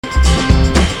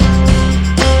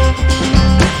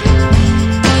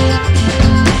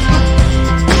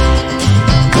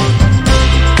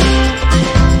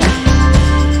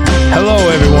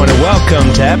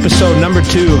welcome to episode number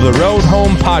 2 of the Road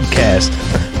Home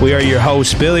Podcast. We are your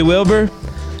hosts, Billy Wilbur.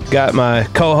 Got my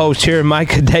co-host here,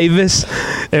 Micah Davis,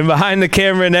 and behind the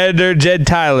camera and editor, Jed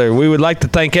Tyler. We would like to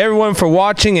thank everyone for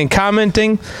watching and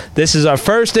commenting. This is our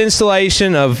first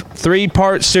installation of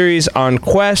 3-part series on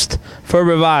Quest for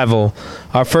Revival.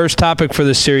 Our first topic for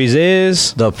the series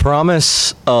is the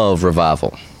promise of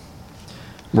revival.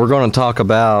 We're going to talk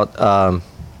about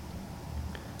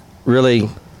really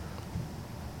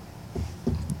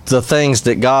the things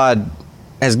that God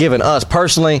has given us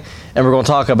personally, and we're going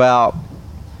to talk about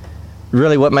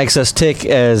really what makes us tick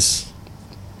as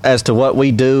to what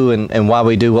we do and why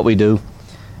we do what we do,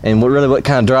 and what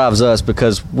kind of drives us,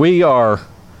 because we're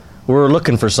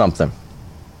looking for something.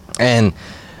 And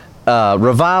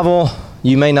revival,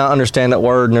 you may not understand that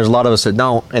word, and there's a lot of us that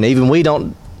don't, and even we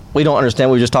don't understand.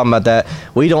 We were just talking about that.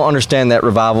 We don't understand that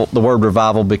revival, the word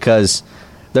revival, because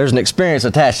there's an experience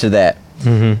attached to that.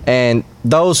 Mm-hmm. And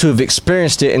those who have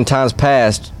experienced it in times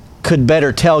past could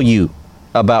better tell you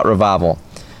about revival.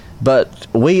 But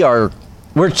we're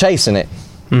chasing it.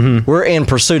 Mm-hmm. We're in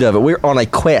pursuit of it. We're on a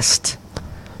quest.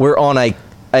 We're on a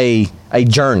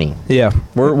journey. Yeah.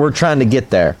 We're trying to get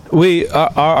there. We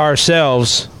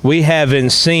ourselves, we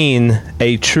haven't seen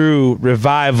a true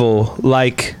revival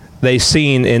like they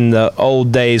seen in the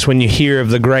old days when you hear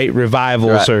of the great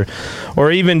revivals, right,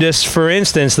 or even just, for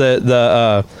instance,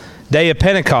 the Day of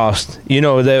Pentecost. You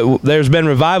know, there's been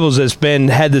revivals that's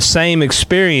had the same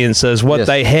experience as what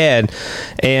they had,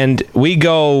 and we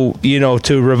go,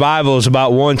 to revivals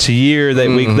about once a year.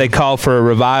 That they call for a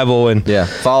revival, and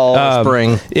fall,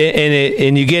 spring,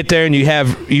 and you get there and you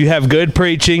have good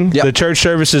preaching. Yep. The church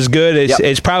service is good.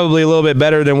 It's probably a little bit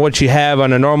better than what you have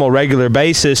on a normal regular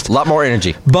basis. A lot more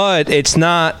energy, but it's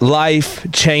not life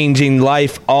changing,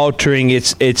 life altering.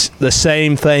 It's the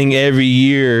same thing every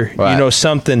year. Right.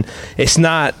 Something. It's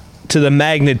not to the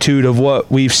magnitude of what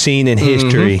we've seen in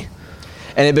history.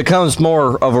 Mm-hmm. And it becomes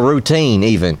more of a routine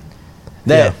even.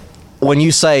 That when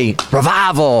you say,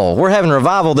 revival, we're having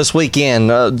revival this weekend,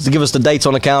 to give us the dates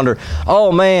on the calendar.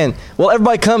 Oh, man. Well,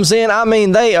 everybody comes in. I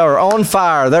mean, they are on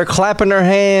fire. They're clapping their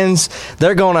hands.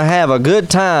 They're going to have a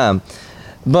good time.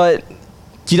 But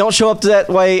you don't show up that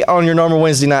way on your normal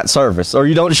Wednesday night service, or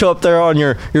you don't show up there on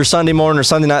your Sunday morning or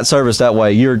Sunday night service that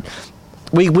way.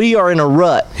 We are in a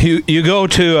rut. You go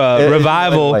to a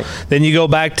revival, then you go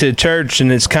back to church, and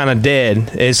it's kind of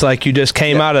dead. It's like you just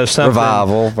came out of something.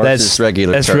 Revival versus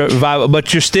regular church. Revival,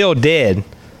 but you're still dead.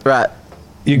 Right.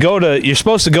 You're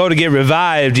supposed to go to get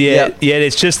revived, yet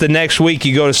it's just the next week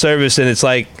you go to service, and it's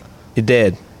like you're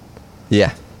dead.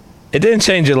 Yeah. It didn't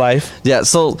change your life. Yeah,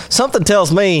 so something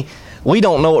tells me we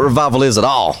don't know what revival is at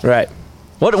all. Right.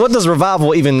 What does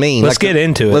revival even mean? Let's get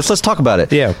into it. Let's talk about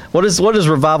it. Yeah. What does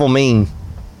revival mean?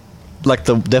 Like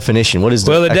the definition. What is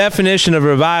the definition of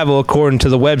revival, according to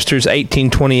the Webster's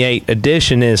 1828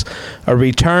 edition, is a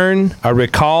return, a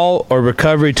recall, or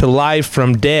recovery to life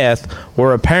from death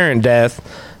or apparent death,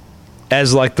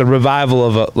 as like the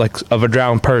revival of a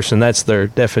drowned person. That's their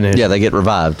definition. Yeah, they get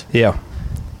revived. Yeah.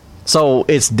 So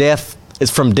it's death. It's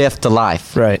from death to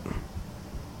life. Right.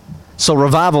 So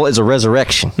revival is a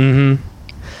resurrection.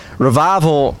 Mm-hmm.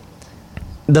 Revival.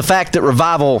 The fact that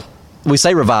revival. We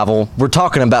say revival, we're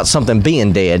talking about something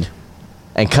being dead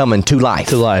and coming to life.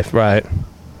 To life, right.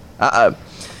 I'm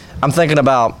thinking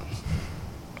about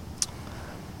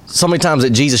so many times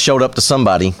that Jesus showed up to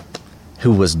somebody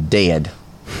who was dead.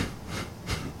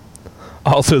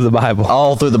 All through the Bible.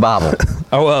 All through the Bible.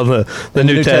 Oh, well, the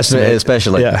New Testament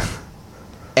especially. Yeah.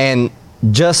 And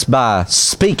just by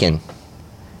speaking,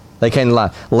 they came to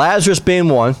life. Lazarus being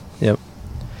one. Yep.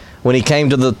 When he came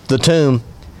to the tomb,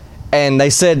 and they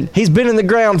said, he's been in the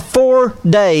ground 4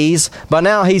 days, by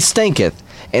now he stinketh.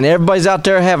 And everybody's out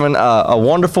there having a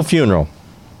wonderful funeral.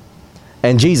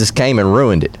 And Jesus came and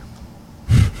ruined it.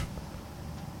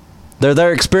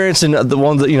 They're experiencing the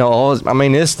one that,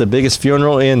 it's the biggest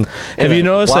funeral in... Have you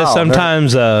noticed that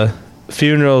sometimes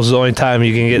funerals is the only time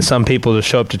you can get some people to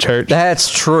show up to church? That's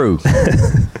true.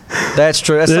 That's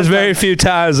true. There's very few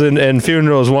times, and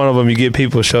funerals one of them, you get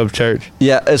people to show up to church.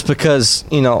 Yeah, it's because,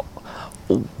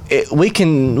 we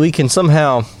can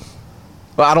somehow.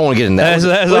 Well, I don't want to get in that.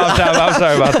 That's all time. I'm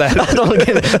sorry about that. I don't want to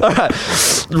get in that. All right.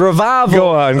 Revival. Go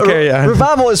on, carry on.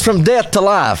 Revival is from death to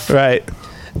life. Right.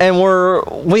 And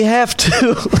we have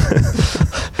to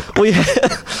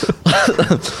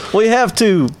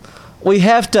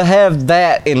have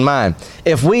that in mind.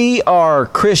 If we are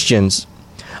Christians,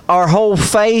 our whole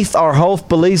faith, our whole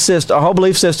belief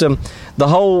system, the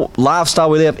whole lifestyle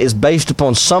we live is based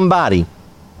upon somebody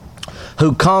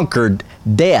who conquered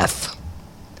death,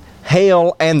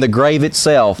 hell, and the grave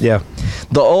itself. Yeah.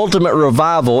 The ultimate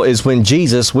revival is when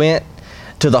Jesus went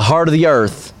to the heart of the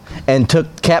earth and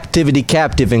took captivity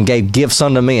captive and gave gifts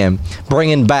unto men,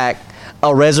 bringing back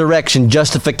a resurrection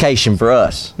justification for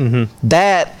us. Mm-hmm.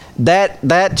 That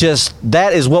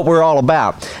is what we're all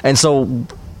about. And so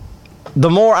the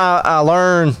more I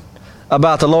learn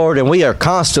about the Lord, and we are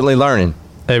constantly learning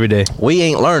every day, we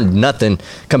ain't learned nothing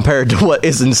compared to what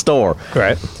is in store.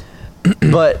 Right.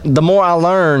 But the more I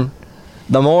learn,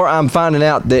 the more I'm finding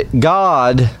out that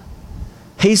God,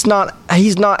 he's not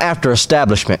after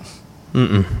establishment.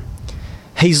 Mm-mm.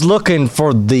 He's looking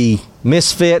for the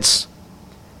misfits.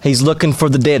 He's looking for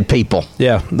the dead people.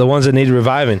 Yeah, the ones that need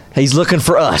reviving. He's looking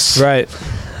for us. Right.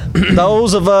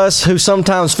 Those of us who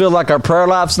sometimes feel like our prayer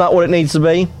life's not what it needs to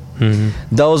be.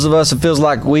 Mm-hmm. Those of us who feels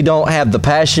like we don't have the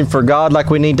passion for God like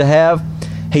we need to have.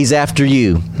 He's after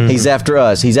you. Mm-hmm. He's after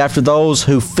us. He's after those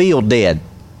who feel dead.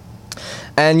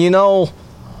 And you know,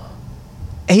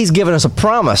 he's given us a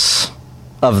promise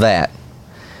of that.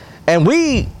 And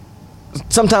we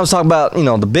sometimes talk about, you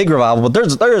know, the big revival, but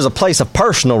there is a place of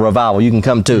personal revival you can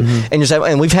come to. Mm-hmm. And you say,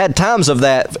 and we've had times of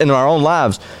that in our own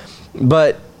lives.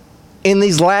 But in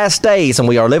these last days, and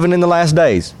we are living in the last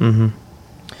days, mm-hmm.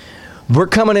 we're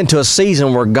coming into a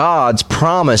season where God's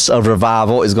promise of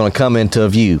revival is going to come into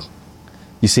view.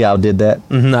 You see how I did that?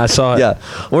 Mm-hmm, I saw it. Yeah,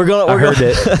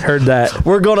 heard that.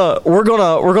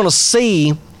 We're gonna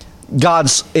see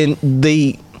God's in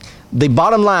the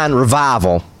bottom line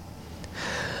revival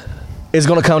is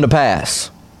going to come to pass,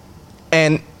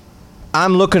 and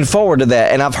I'm looking forward to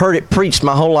that. And I've heard it preached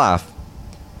my whole life,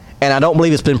 and I don't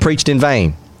believe it's been preached in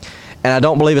vain, and I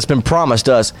don't believe it's been promised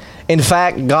to us. In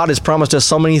fact, God has promised us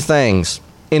so many things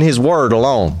in His Word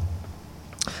alone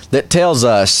that tells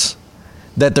us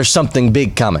that there's something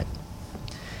big coming.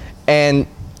 And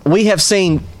we have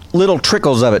seen little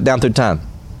trickles of it down through time.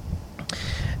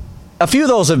 A few of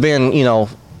those have been, you know,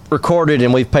 recorded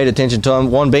and we've paid attention to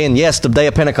them. One being, yes, the day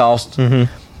of Pentecost. Mm-hmm.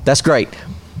 That's great.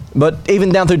 But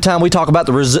even down through time, we talk about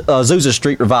the Azusa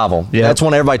Street revival. Yep. That's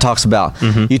one everybody talks about.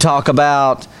 Mm-hmm. You talk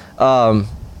about...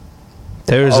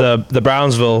 there's the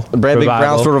Brownsville revival. Big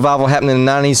Brownsville revival happening in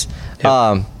the 90s.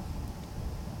 Yep.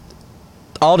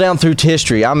 All down through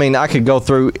history. I mean, I could go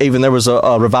through, even there was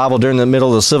a revival during the middle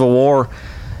of the Civil War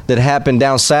that happened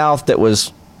down south that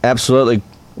was absolutely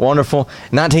wonderful.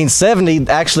 1970,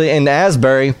 actually in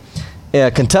Asbury,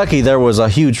 Kentucky, there was a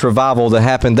huge revival that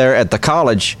happened there at the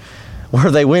college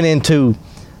where they went into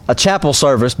a chapel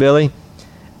service, Billy,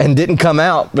 and didn't come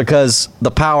out because the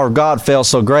power of God fell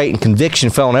so great and conviction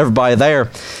fell on everybody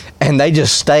there. And they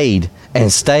just stayed, and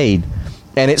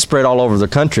it spread all over the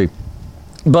country.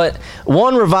 But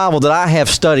one revival that I have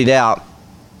studied out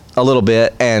a little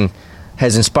bit and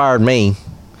has inspired me,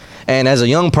 and as a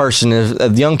young person,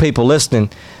 of young people listening,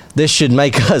 this should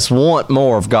make us want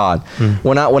more of God.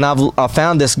 When I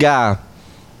found this guy,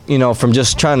 you know, from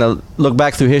just trying to look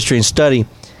back through history and study,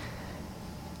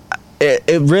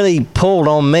 it really pulled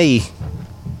on me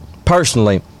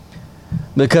personally,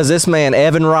 because this man,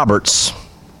 Evan Roberts,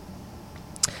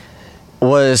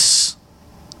 was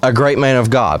a great man of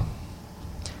God.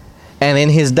 And in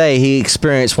his day, he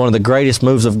experienced one of the greatest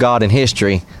moves of God in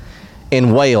history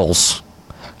in Wales,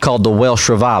 called the Welsh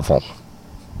Revival.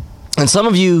 And some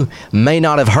of you may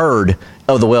not have heard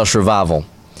of the Welsh Revival.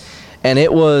 And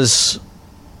it is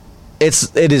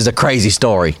a crazy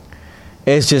story.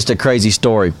 It's just a crazy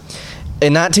story.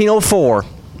 In 1904,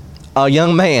 a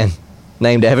young man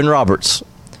named Evan Roberts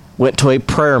went to a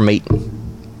prayer meeting.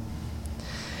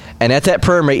 And at that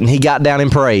prayer meeting, he got down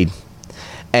and prayed.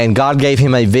 And God gave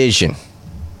him a vision.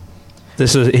 He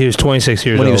was 26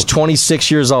 years old. When he was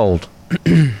 26 years old,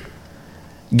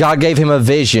 God gave him a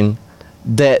vision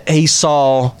that he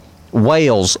saw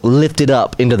Wales lifted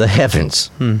up into the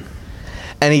heavens. And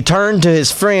he turned to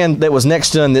his friend that was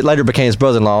next to him that later became his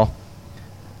brother-in-law.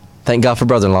 Thank God for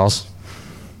brother-in-laws.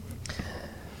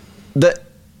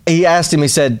 He asked him, he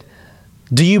said,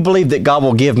 "Do you believe that God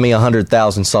will give me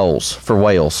 100,000 souls for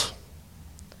Wales?"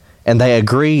 And they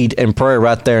agreed in prayer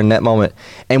right there in that moment.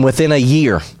 And within a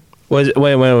year... Wait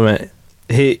a minute.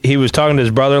 He was talking to his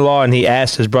brother-in-law, and he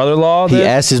asked his brother-in-law this? He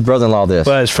asked his brother-in-law this.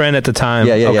 But his friend at the time.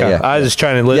 Yeah. I was just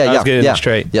trying to... I was getting it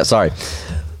straight. Yeah, sorry.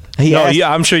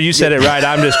 I'm sure you said it right.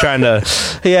 I'm just trying to...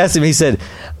 He asked him, he said,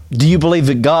 "Do you believe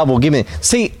that God will give me..."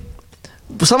 See,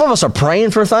 some of us are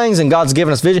praying for things, and God's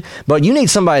giving us vision, but you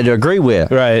need somebody to agree with.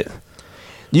 Right.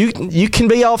 You can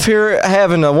be off here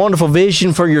having a wonderful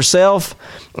vision for yourself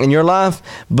in your life,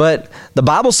 but the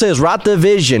Bible says, write the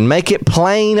vision, make it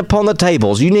plain upon the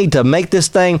tables. You need to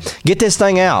get this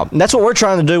thing out. And that's what we're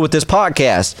trying to do with this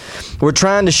podcast. We're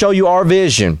trying to show you our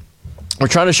vision. We're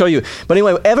trying to show you. But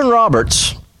anyway, Evan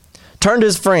Roberts turned to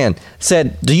his friend,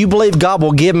 said, do you believe God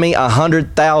will give me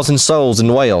 100,000 souls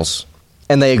in Wales?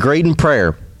 And they agreed in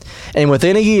prayer. And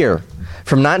within a year,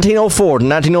 from 1904 to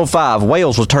 1905,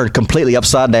 Wales was turned completely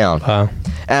upside down. Wow.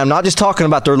 And I'm not just talking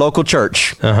about their local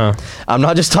church. Uh-huh. I'm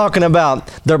not just talking about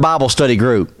their Bible study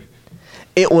group.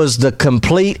 It was the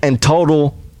complete and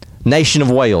total nation of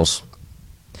Wales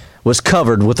was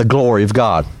covered with the glory of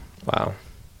God. Wow.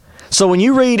 So when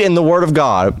you read in the Word of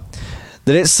God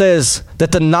that it says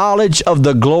that the knowledge of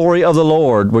the glory of the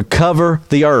Lord would cover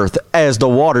the earth as the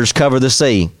waters cover the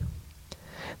sea,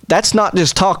 that's not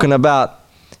just talking about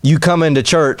you come into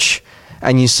church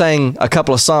and you sing a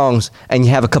couple of songs and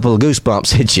you have a couple of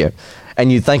goosebumps hit you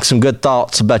and you think some good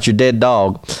thoughts about your dead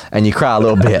dog and you cry a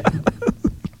little bit.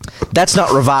 That's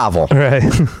not revival. Right.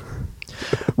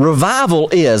 Revival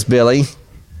is, Billy,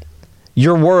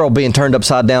 your world being turned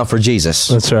upside down for Jesus.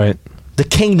 That's right. The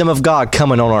kingdom of God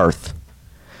coming on earth.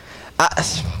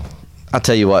 I'll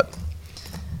tell you what.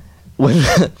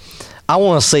 I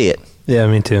want to see it. Yeah,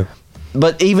 me too.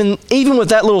 But even with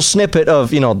that little snippet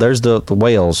of, there's the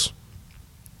whales.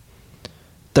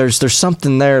 There's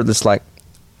something there that's like,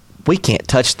 we can't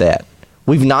touch that.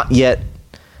 We've not yet,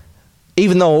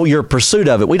 even though your pursuit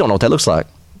of it, we don't know what that looks like.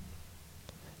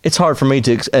 It's hard for me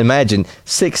to imagine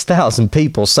 6,000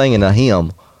 people singing a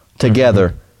hymn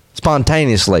together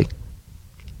spontaneously.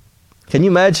 Can you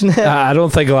imagine that? I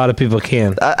don't think a lot of people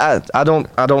can. I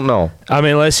don't know. I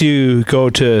mean, unless you go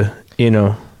to,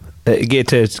 get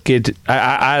to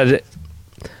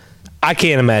I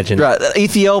can't imagine. Right.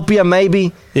 Ethiopia,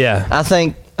 maybe. Yeah. I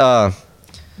think,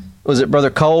 was it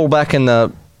Brother Cole back in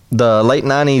the late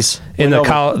 90s? In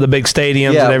the big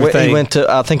stadiums and everything.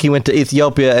 I think he went to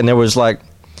Ethiopia and there was like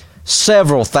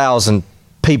several thousand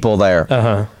people there.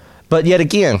 Uh-huh. But yet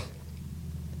again,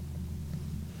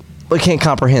 we can't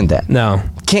comprehend that. No.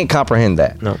 Can't comprehend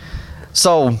that. No.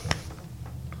 So,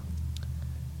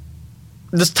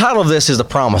 the title of this is The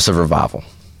Promise of Revival.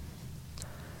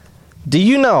 Do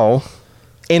you know,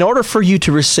 in order for you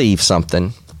to receive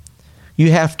something,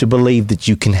 you have to believe that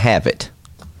you can have it.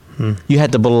 You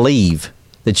have to believe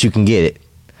that you can get it.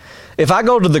 If I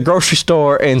go to the grocery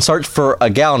store and search for a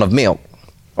gallon of milk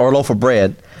or a loaf of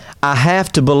bread, I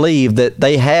have to believe that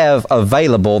they have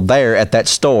available there at that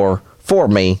store for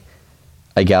me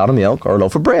a gallon of milk or a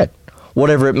loaf of bread,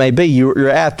 whatever it may be you're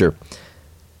after.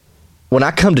 When I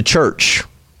come to church,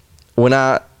 when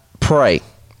I pray,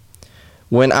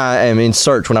 when I am in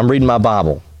search, when I'm reading my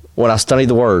Bible, when I study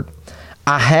the Word,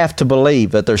 I have to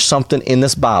believe that there's something in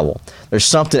this Bible, there's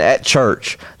something at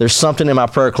church, there's something in my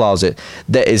prayer closet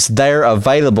that is there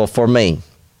available for me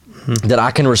that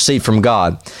I can receive from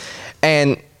God,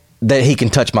 and that He can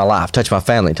touch my life, touch my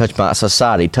family, touch my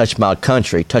society, touch my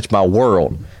country, touch my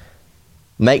world,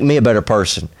 make me a better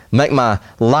person, make my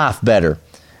life better.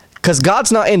 Because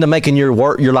God's not into making your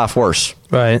life worse.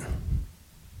 Right.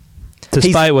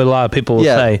 Despite what a lot of people will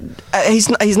say.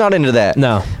 He's not into that.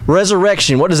 No.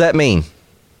 Resurrection, what does that mean?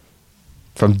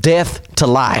 From death to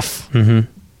life. Mm-hmm.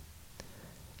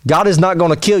 God is not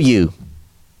going to kill you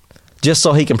just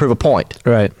so He can prove a point.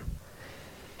 Right.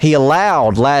 He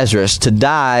allowed Lazarus to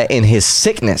die in his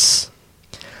sickness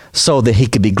so that he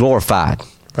could be glorified.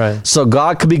 Right. So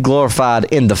God could be glorified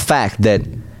in the fact that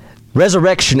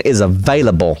resurrection is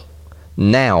available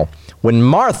now. When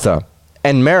Martha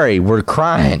and Mary were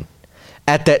crying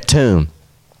at that tomb,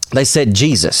 they said,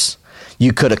 Jesus,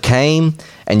 you could have came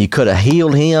and you could have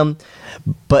healed him,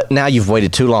 but now you've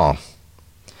waited too long.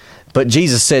 But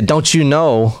Jesus said, don't you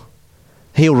know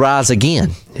he'll rise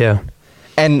again? Yeah.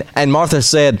 And Martha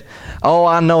said, oh,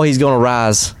 I know he's going to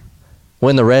rise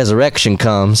when the resurrection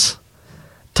comes.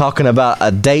 Talking about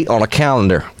a date on a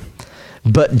calendar.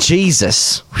 But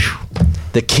Jesus,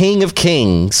 the King of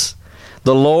Kings,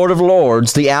 the Lord of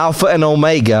Lords, the Alpha and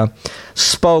Omega,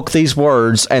 spoke these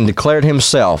words and declared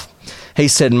Himself. He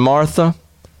said, Martha,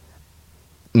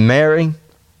 Mary,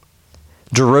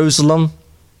 Jerusalem,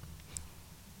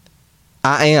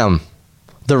 I am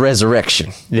the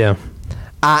resurrection. Yeah.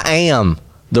 I am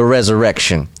the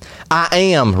resurrection. I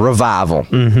am revival.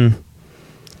 Mm-hmm.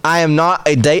 I am not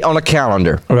a date on a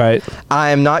calendar. Right.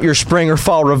 I am not your spring or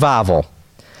fall revival.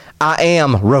 I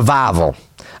am revival.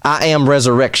 I am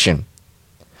resurrection.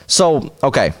 So,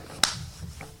 okay.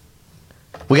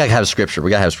 We got to have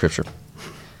scripture.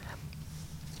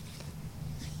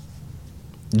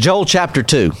 Joel chapter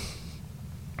 2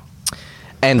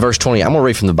 and verse 20. I'm going to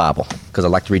read from the Bible because I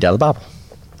like to read out of the Bible.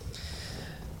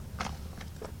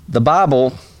 The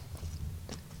Bible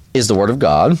is the Word of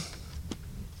God,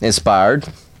 inspired,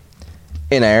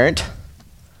 inerrant.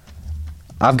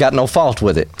 I've got no fault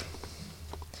with it.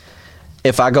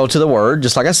 If I go to the Word,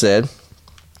 just like I said,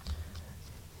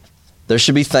 there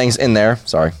should be things in there.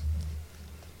 Sorry.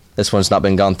 This one's not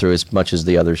been gone through as much as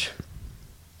the others.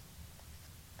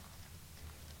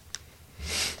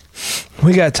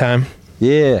 We got time.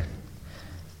 Yeah.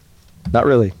 Not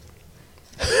really.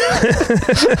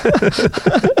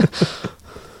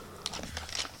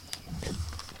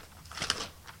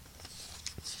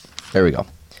 There we go.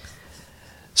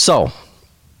 So,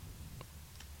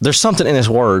 there's something in this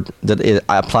word that it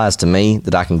applies to me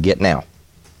that I can get now.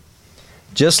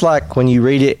 Just like when you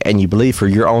read it and you believe for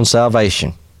your own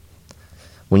salvation,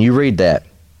 when you read that,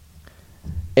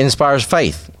 it inspires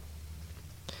faith.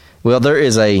 Well, there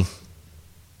is a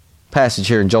passage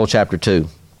here in Joel chapter 2,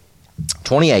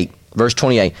 28, verse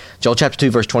 28. Joel chapter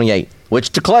 2, verse 28, which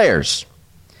declares,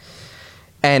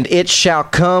 "And it shall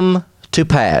come to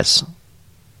pass."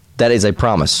 That is a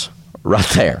promise right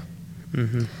there.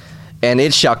 Mm-hmm. "And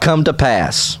it shall come to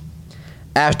pass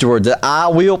afterward that I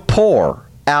will pour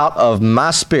out of my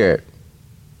spirit.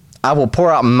 I will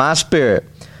pour out my spirit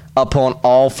upon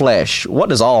all flesh." What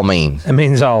does all mean? It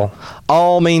means all.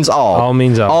 All means all. All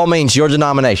means all. All means your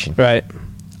denomination. Right.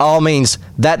 All means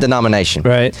that denomination.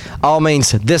 Right. All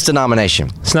means this denomination.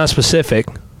 It's not specific.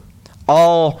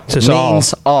 All Just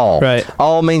means all. Right.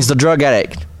 All means the drug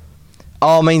addict.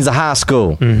 All means the high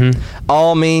school. Mm-hmm.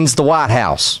 All means the White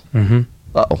House. Mm-hmm.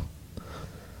 Uh-oh.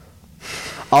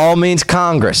 All means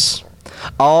Congress.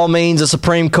 All means the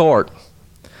Supreme Court.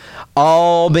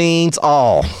 All means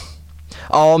all.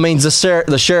 All means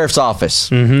the sheriff's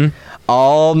office. Mm-hmm.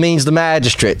 All means the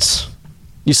magistrates.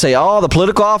 You say all the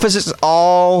political offices,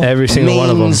 all every single one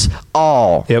of them.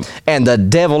 All. Yep. And the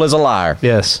devil is a liar.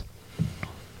 Yes.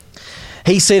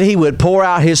 He said he would pour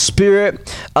out his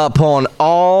spirit upon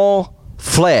all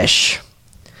flesh.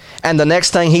 And the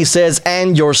next thing he says,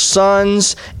 "And your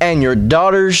sons and your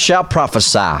daughters shall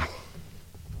prophesy."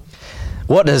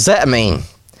 What does that mean?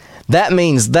 That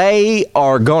means they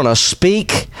are going to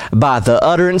speak by the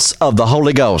utterance of the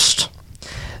Holy Ghost.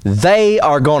 They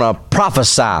are going to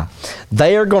prophesy.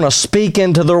 They are going to speak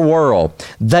into their world.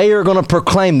 They are going to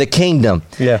proclaim the kingdom.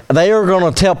 Yeah. They are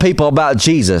going to tell people about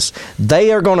Jesus.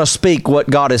 They are going to speak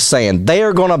what God is saying. They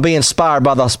are going to be inspired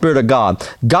by the Spirit of God.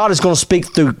 God is going to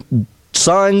speak through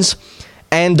sons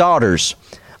and daughters.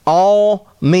 All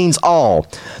means all.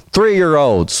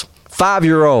 3-year-olds,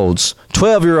 5-year-olds,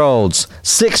 12-year-olds,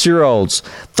 6-year-olds,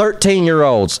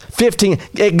 13-year-olds, 15,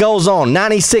 it goes on,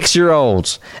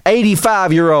 96-year-olds,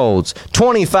 85-year-olds,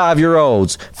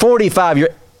 25-year-olds,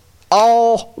 45-year-olds,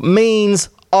 all means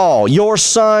all. Your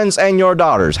sons and your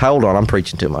daughters. Hold on, I'm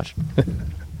preaching too much.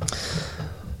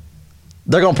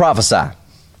 They're going to prophesy.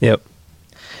 Yep.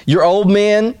 Your old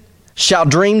men shall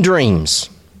dream dreams.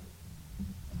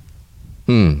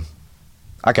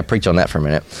 I could preach on that for a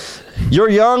minute. Your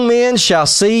young men shall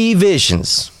see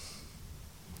visions.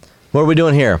 What are we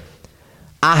doing here?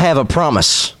 I have a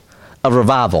promise of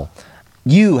revival.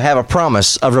 You have a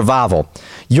promise of revival.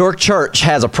 Your church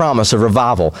has a promise of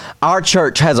revival. Our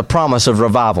church has a promise of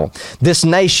revival. This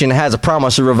nation has a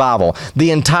promise of revival.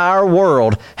 The entire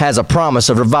world has a promise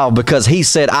of revival because he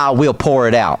said, "I will pour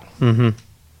it out." Mm-hmm.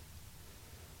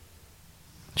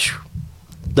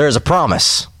 There's a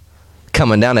promise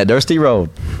coming down that dusty road.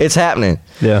 It's happening.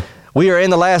 Yeah. We are in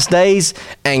the last days,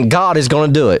 and God is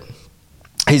going to do it.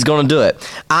 He's going to do it.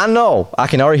 I know. I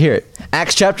can already hear it.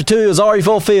 Acts chapter 2 is already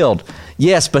fulfilled.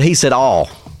 Yes, but he said all.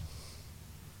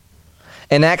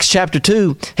 In Acts chapter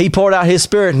 2, he poured out his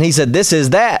spirit, and he said, "This is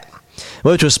that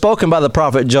which was spoken by the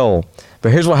prophet Joel."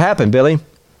 But here's what happened, Billy.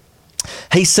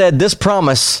 He said, "This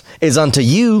promise is unto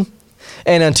you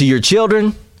and unto your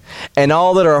children and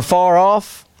all that are afar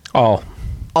off."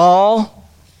 All,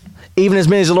 even as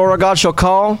many as the Lord our God shall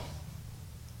call.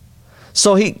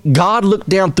 So God looked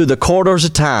down through the corridors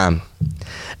of time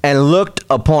and looked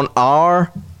upon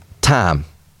our time.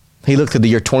 He looked at the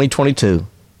year 2022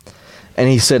 and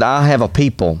he said, "I have a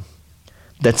people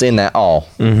that's in that all,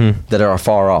 that are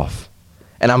far off.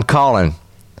 And I'm calling.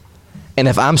 And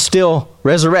if I'm still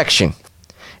resurrection,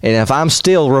 and if I'm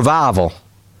still revival,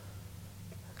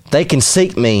 they can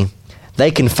seek me,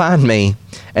 they can find me,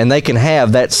 and they can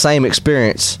have that same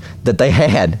experience that they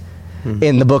had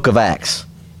in the book of Acts."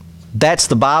 That's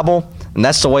the Bible, and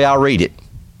that's the way I read it.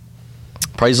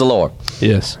 Praise the Lord.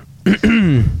 Yes.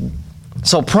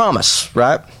 So promise,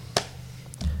 right?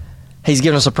 He's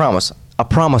given us a promise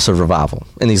of revival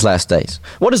in these last days.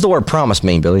 What does the word promise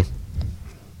mean, Billy?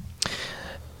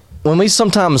 When we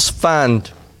sometimes find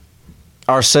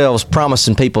ourselves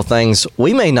promising people things,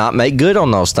 we may not make good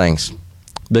on those things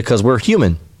because we're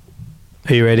human.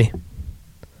 Are you ready?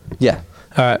 Yeah.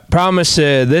 All right. Promise,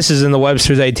 this is in the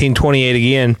Webster's 1828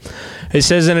 again. It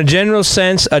says, "In a general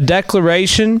sense, a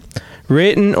declaration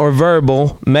written or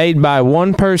verbal, made by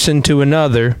one person to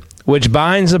another, which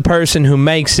binds the person who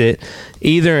makes it,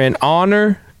 either in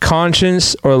honor,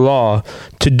 conscience, or law,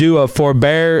 to do or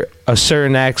forbear a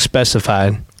certain act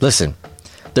specified. Listen,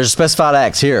 there's a specified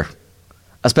act here.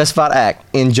 A specified act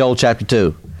in Joel chapter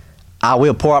 2. I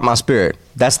will pour out my spirit.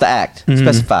 That's the act,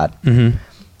 specified.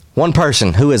 One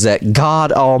person, who is that?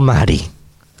 God Almighty.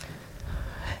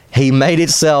 He made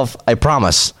itself a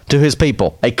promise to his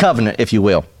people, a covenant, if you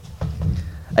will.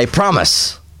 A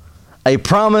promise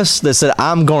that said,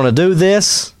 I'm going to do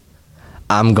this,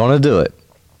 I'm going to do it.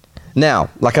 Now,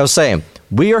 like I was saying,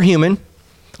 we are human.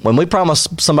 When we promise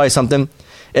somebody something,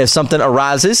 if something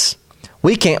arises,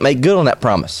 we can't make good on that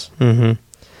promise.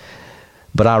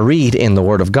 But I read in the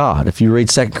Word of God, if you read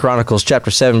 2 Chronicles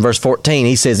chapter 7, verse 14,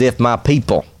 he says, if my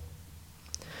people,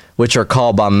 which are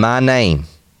called by my name,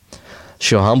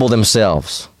 shall humble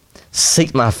themselves,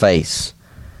 seek my face,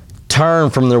 turn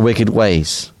from their wicked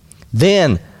ways,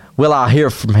 then will I hear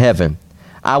from heaven.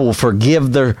 I will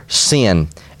forgive their sin,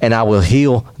 and I will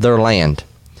heal their land.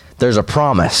 There's a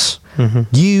promise.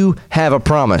 You have a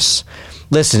promise.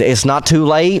 Listen, it's not too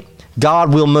late.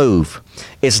 God will move.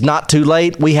 It's not too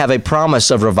late. We have a promise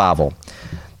of revival.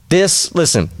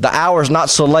 Listen, the hour is not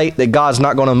so late that God's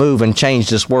not going to move and change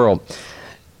this world.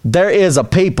 There is a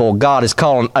people God is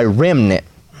calling a remnant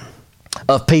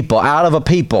of people, out of a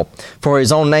people for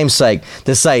his own name's sake,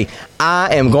 to say,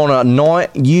 I am going to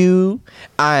anoint you,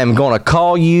 I am going to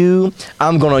call you,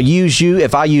 I'm going to use you.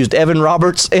 If I used Evan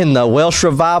Roberts in the Welsh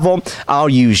revival, I'll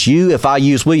use you. If I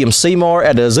use William Seymour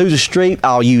at Azusa Street,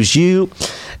 I'll use you.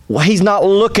 Well, he's not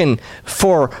looking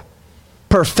for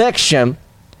perfection.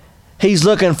 He's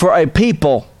looking for a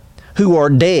people who are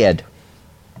dead.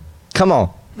 Come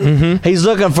on. He's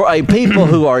looking for a people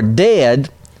who are dead,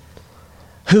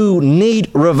 who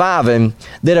need reviving,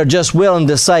 that are just willing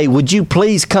to say, would you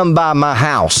please come by my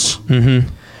house?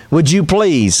 Would you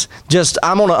please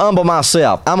I'm going to humble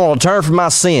myself. I'm going to turn from my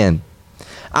sin.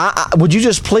 Would you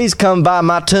just please come by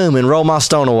my tomb and roll my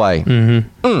stone away?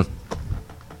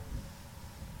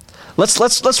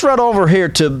 Let's run over here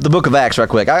to the book of Acts right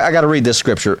quick. I got to read this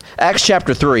scripture. Acts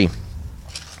chapter 3.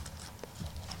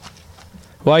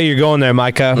 While you're going there,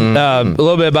 Micah, a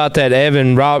little bit about that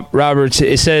Evan Roberts.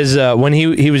 It says when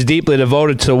he was deeply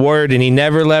devoted to the Word, and he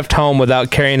never left home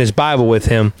without carrying his Bible with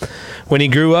him. When he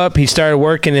grew up, he started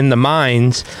working in the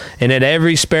mines, and at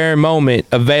every spare moment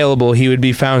available, he would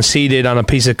be found seated on a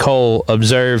piece of coal,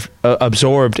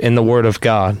 absorbed in the Word of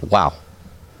God. Wow.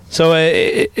 So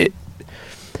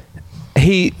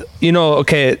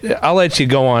okay, I'll let you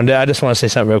go on. I just want to say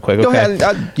something real quick. Okay? Go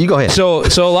ahead. You go ahead. So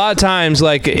a lot of times,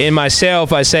 like in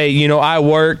myself, I say, I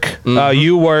work,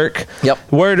 you work. Yep.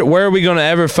 Where are we going to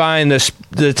ever find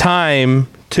the time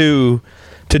to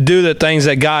do the things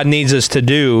that God needs us to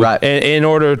do in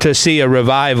order to see a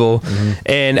revival?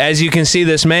 And as you can see,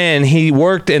 this man, he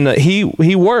worked in the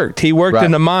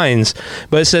in the mines.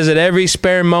 But it says at every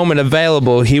spare moment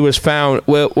available, he was found.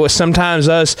 Well, sometimes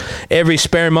every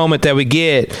spare moment that we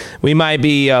get, we might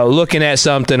be looking at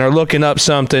something or looking up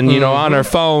something, on our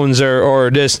phones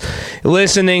or just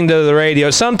listening to the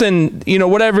radio, something,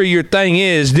 whatever your thing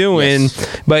is doing.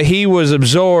 Yes. But he was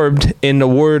absorbed in the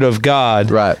Word of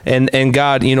God, and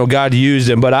God. God used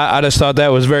him. But I just thought that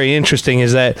was very interesting,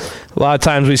 is that a lot of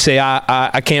times we say,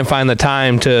 I can't find the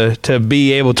time to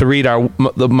be able to read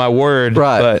my Word,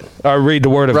 or read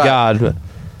the Word of God. But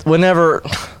whenever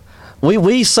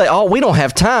we say, we don't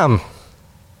have time,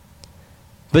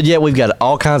 but yet we've got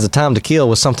all kinds of time to kill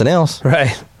with something else.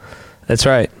 Right. That's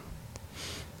right.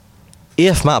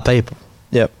 If my people.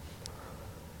 Yep.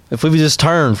 If we would just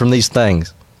turn from these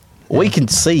things, we can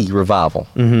see revival.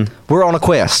 We're on a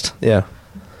quest. Yeah.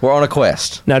 We're on a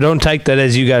quest. Now, don't take that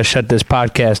as you got to shut this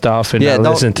podcast off and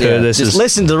listen to this. Just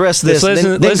listen to the rest of this.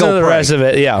 Listen to the rest of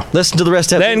it. Yeah. Listen to the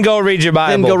rest of it. Then go read your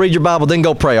Bible. Then go read your Bible. Then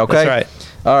go pray. Okay. That's right.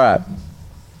 All right.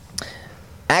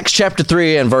 Acts chapter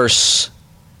 3 and verse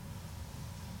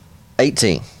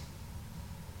 18.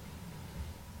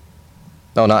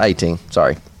 No, not 18.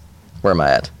 Sorry. Where am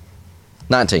I at?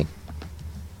 19.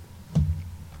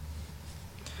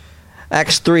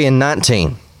 Acts 3 and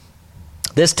 19.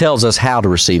 This tells us how to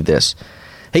receive this.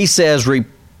 He says,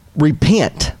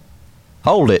 repent.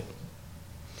 Hold it.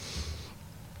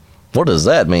 What does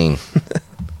that mean?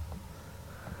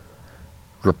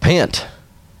 Repent.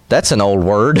 That's an old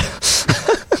word.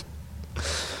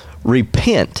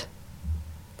 Repent.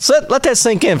 So let that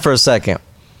sink in for a second.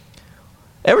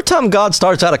 Every time God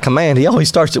starts out a command, he always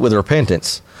starts it with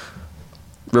repentance.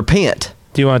 Repent.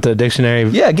 Do you want the dictionary?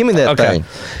 Yeah, give me that thing.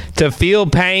 To feel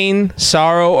pain,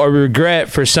 sorrow, or regret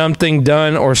for something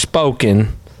done or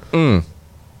spoken.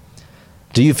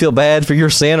 Do you feel bad for your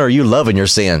sin, or are you loving your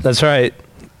sin? That's right.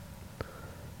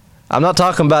 I'm not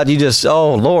talking about you just,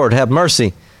 oh, Lord, have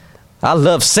mercy. I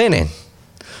love sinning.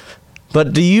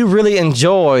 But do you really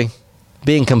enjoy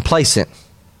being complacent?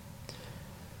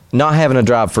 Not having a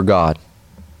drive for God?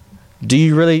 Do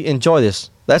you really enjoy this?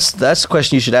 That's the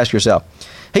question you should ask yourself.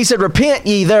 He said, repent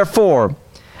ye therefore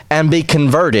and be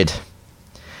converted,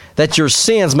 that your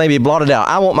sins may be blotted out.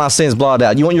 I want my sins blotted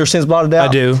out. You want your sins blotted out?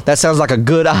 I do. That sounds like a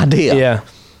good idea. Yeah.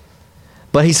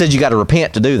 But he said you got to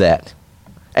repent to do that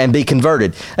and be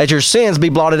converted, that your sins be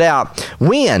blotted out.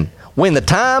 When the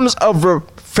times of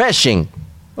refreshing,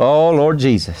 oh Lord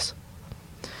Jesus,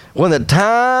 when the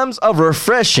times of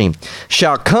refreshing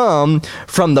shall come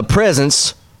from the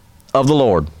presence of the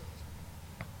Lord.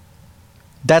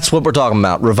 That's what we're talking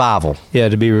about, revival. Yeah,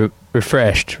 to be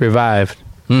refreshed, revived.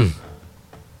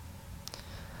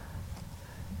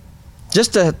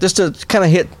 Just to kind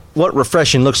of hit what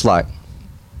refreshing looks like.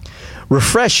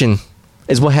 Refreshing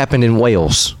is what happened in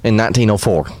Wales in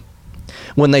 1904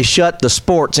 when they shut the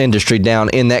sports industry down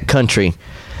in that country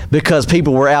because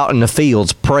people were out in the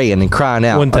fields praying and crying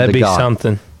out. Wouldn't that be God.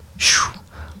 something?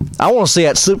 I want to see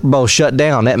that Super Bowl shut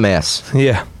down, that mess.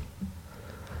 Yeah.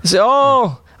 You say,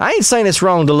 oh, I ain't saying it's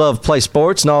wrong to love play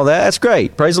sports and all that. That's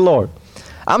great. Praise the Lord.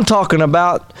 I'm talking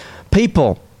about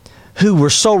people who were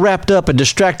so wrapped up and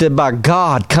distracted by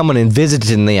God coming and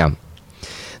visiting them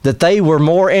that they were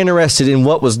more interested in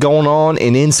what was going on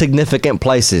in insignificant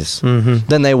places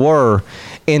than they were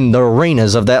in the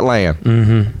arenas of that land.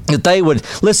 That they would,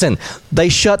 listen, they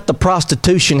shut the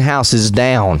prostitution houses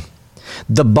down.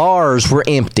 The bars were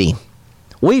empty.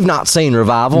 We've not seen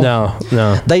revival.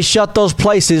 No. They shut those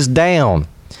places down.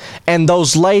 And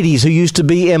those ladies who used to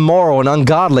be immoral and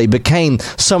ungodly became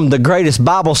some of the greatest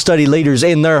Bible study leaders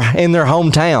in their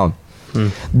hometown.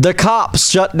 The cops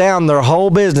shut down their whole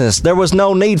business. There was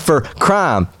no need for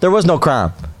crime. There was no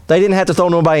crime. They didn't have to throw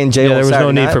nobody in jail. Yeah, there was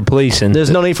no need for policing. There's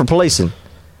no need for policing.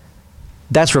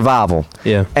 That's revival.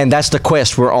 Yeah. And that's the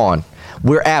quest we're on.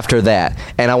 We're after that.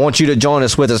 And I want you to join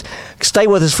us with us. Stay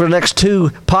with us for the next 2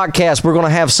 podcasts. We're going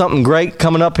to have something great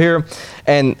coming up here.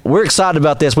 And we're excited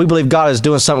about this. We believe God is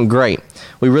doing something great.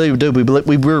 We really do.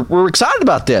 We're excited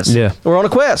about this. Yeah. We're on a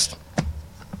quest.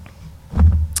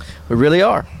 We really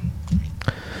are.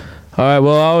 All right,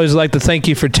 well, I always like to thank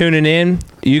you for tuning in.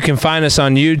 You can find us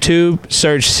on YouTube,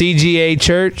 search CGA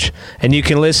Church, and you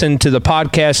can listen to the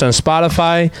podcast on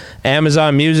Spotify,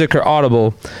 Amazon Music, or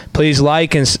Audible. Please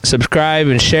like and subscribe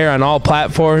and share on all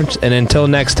platforms, and until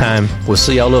next time. We'll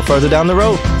see y'all a little further down the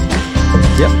road.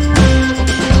 Yep.